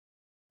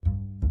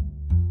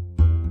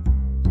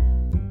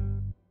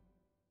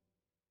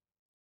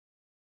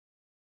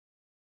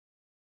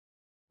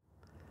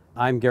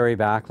I'm Gary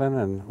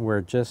Backlund, and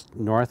we're just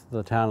north of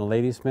the town of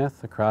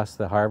Ladysmith across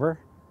the harbor.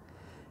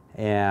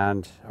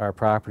 And our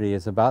property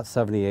is about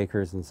 70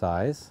 acres in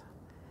size.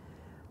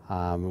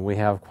 We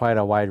have quite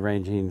a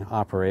wide-ranging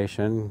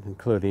operation,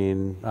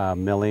 including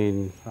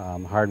milling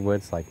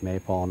hardwoods like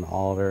maple and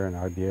alder and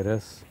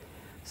arbutus,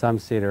 some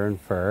cedar and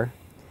fir.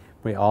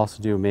 We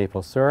also do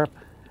maple syrup,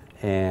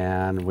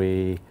 and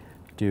we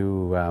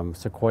do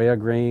sequoia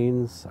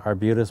greens,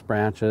 arbutus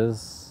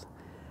branches,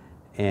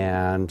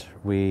 and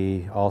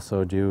we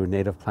also do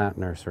native plant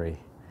nursery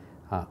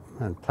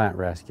and plant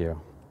rescue.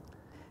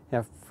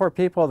 Yeah, for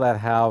people that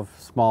have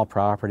small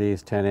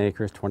properties, 10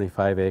 acres,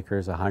 25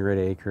 acres, 100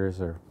 acres,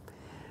 or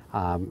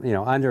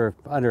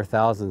under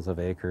thousands of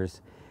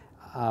acres,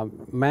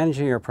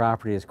 managing your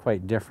property is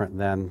quite different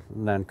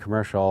than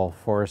commercial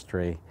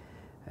forestry.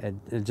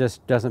 It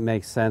just doesn't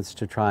make sense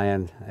to try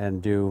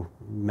and do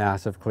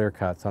massive clear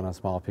cuts on a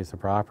small piece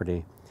of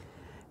property.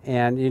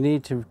 And you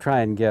need to try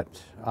and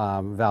get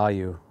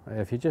value.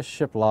 If you just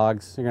ship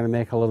logs, you're going to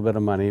make a little bit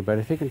of money, but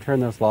if you can turn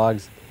those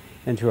logs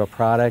into a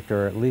product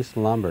or at least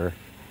lumber,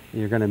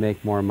 you're going to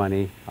make more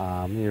money,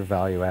 you're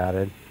value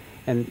added,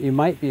 and you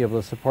might be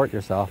able to support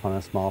yourself on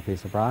a small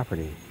piece of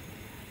property.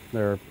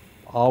 There are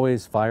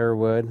always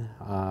firewood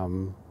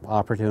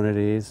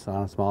opportunities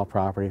on a small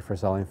property for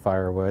selling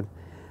firewood.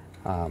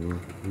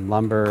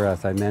 Lumber,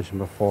 as I mentioned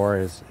before,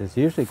 is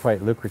usually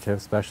quite lucrative,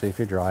 especially if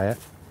you dry it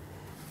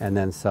and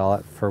then sell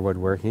it for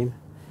woodworking.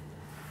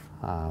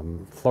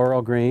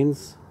 Floral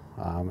greens,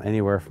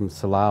 anywhere from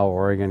Salao,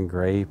 Oregon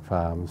grape,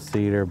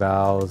 cedar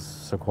boughs,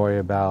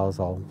 sequoia boughs,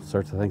 all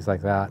sorts of things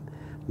like that.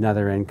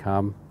 Another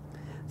income.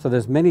 So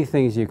there's many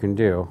things you can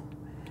do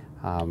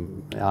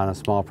on a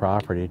small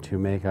property to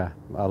make a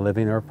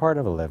living or part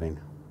of a living.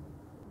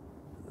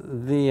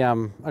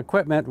 The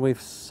equipment we've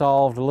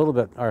solved a little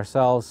bit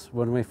ourselves.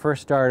 When we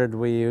first started,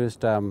 we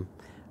used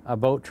a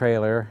boat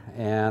trailer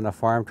and a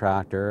farm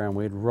tractor, and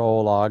we'd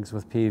roll logs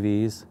with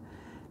PVs.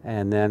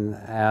 And then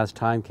as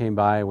time came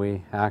by,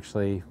 we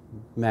actually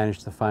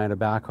managed to find a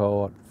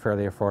backhoe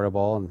fairly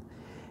affordable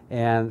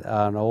and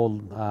an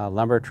old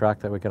lumber truck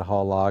that we could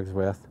haul logs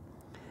with.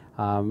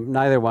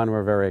 Neither one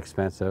were very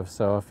expensive,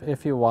 so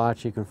if you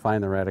watch, you can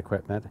find the right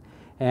equipment.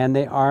 And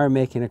they are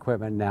making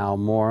equipment now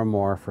more and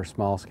more for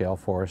small-scale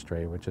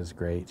forestry, which is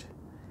great.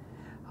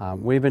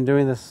 We've been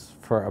doing this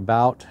for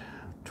about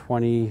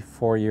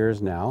 24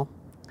 years now.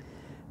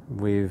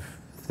 We've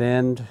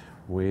thinned.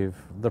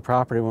 The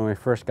property when we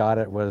first got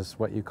it was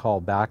what you call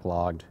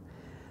backlogged.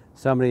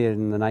 Somebody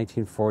in the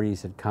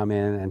 1940s had come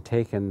in and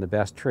taken the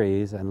best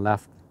trees and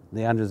left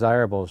the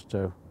undesirables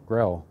to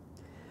grow.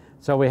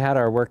 So we had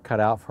our work cut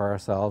out for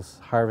ourselves,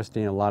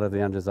 harvesting a lot of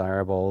the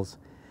undesirables,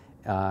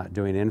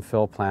 doing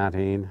infill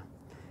planting,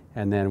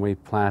 and then we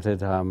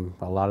planted a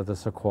lot of the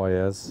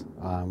sequoias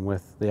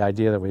with the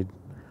idea that we'd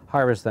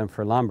harvest them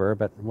for lumber,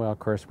 but well, of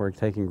course, we're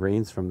taking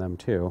greens from them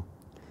too.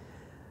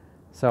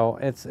 So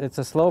it's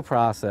a slow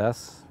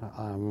process.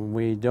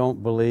 We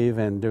don't believe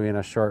in doing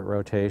a short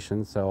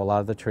rotation, so a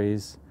lot of the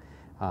trees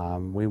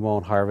we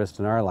won't harvest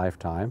in our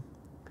lifetime.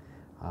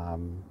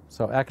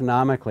 So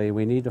economically,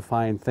 we need to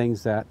find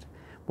things that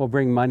will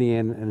bring money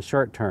in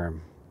short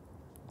term.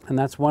 And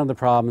that's one of the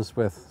problems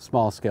with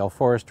small-scale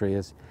forestry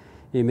is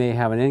you may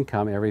have an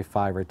income every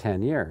 5 or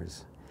 10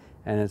 years,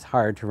 and it's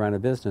hard to run a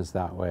business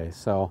that way.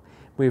 So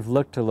we've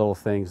looked to little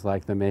things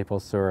like the maple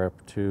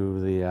syrup,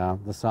 to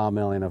the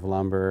sawmilling of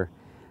lumber,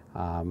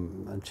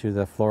 to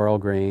the floral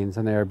greens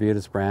and the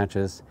arbutus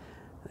branches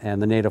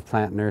and the native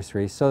plant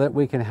nursery, so that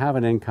we can have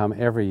an income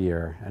every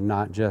year and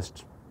not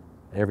just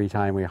every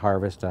time we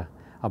harvest a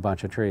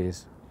bunch of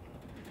trees.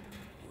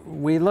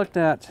 We looked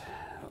at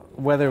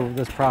whether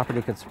this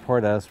property could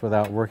support us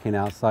without working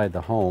outside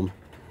the home,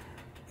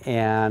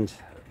 and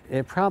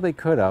it probably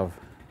could have,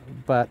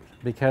 but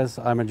because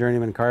I'm a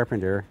journeyman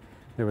carpenter,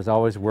 there was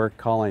always work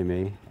calling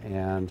me,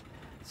 and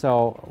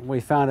so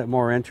we found it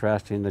more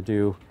interesting to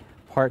do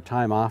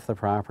part-time off the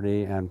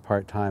property and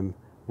part-time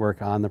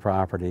work on the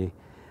property.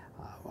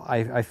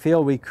 I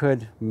feel we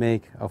could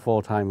make a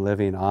full-time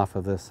living off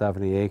of the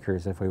 70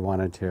 acres if we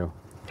wanted to.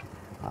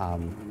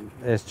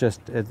 It's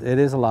just, it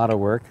is a lot of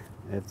work.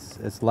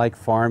 It's like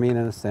farming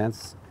in a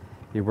sense.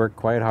 You work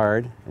quite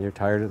hard, and you're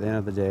tired at the end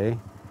of the day.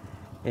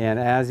 And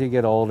as you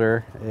get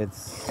older,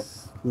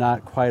 it's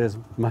not quite as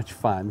much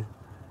fun.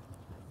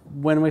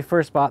 When we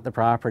first bought the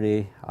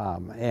property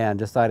and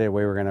decided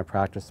we were going to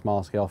practice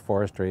small-scale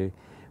forestry,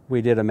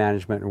 we did a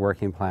management and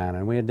working plan,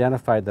 and we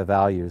identified the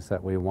values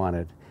that we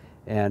wanted.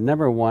 And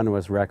number one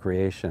was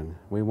recreation.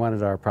 We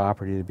wanted our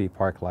property to be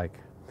park-like.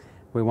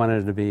 We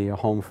wanted it to be a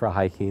home for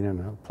hiking and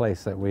a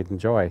place that we'd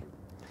enjoy.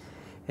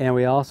 And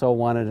we also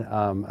wanted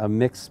a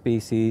mixed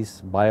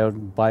species,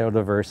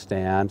 biodiverse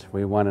stand.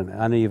 We wanted an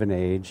uneven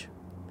age.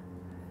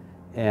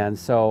 And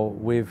so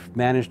we've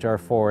managed our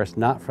forest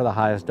not for the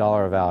highest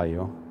dollar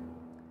value,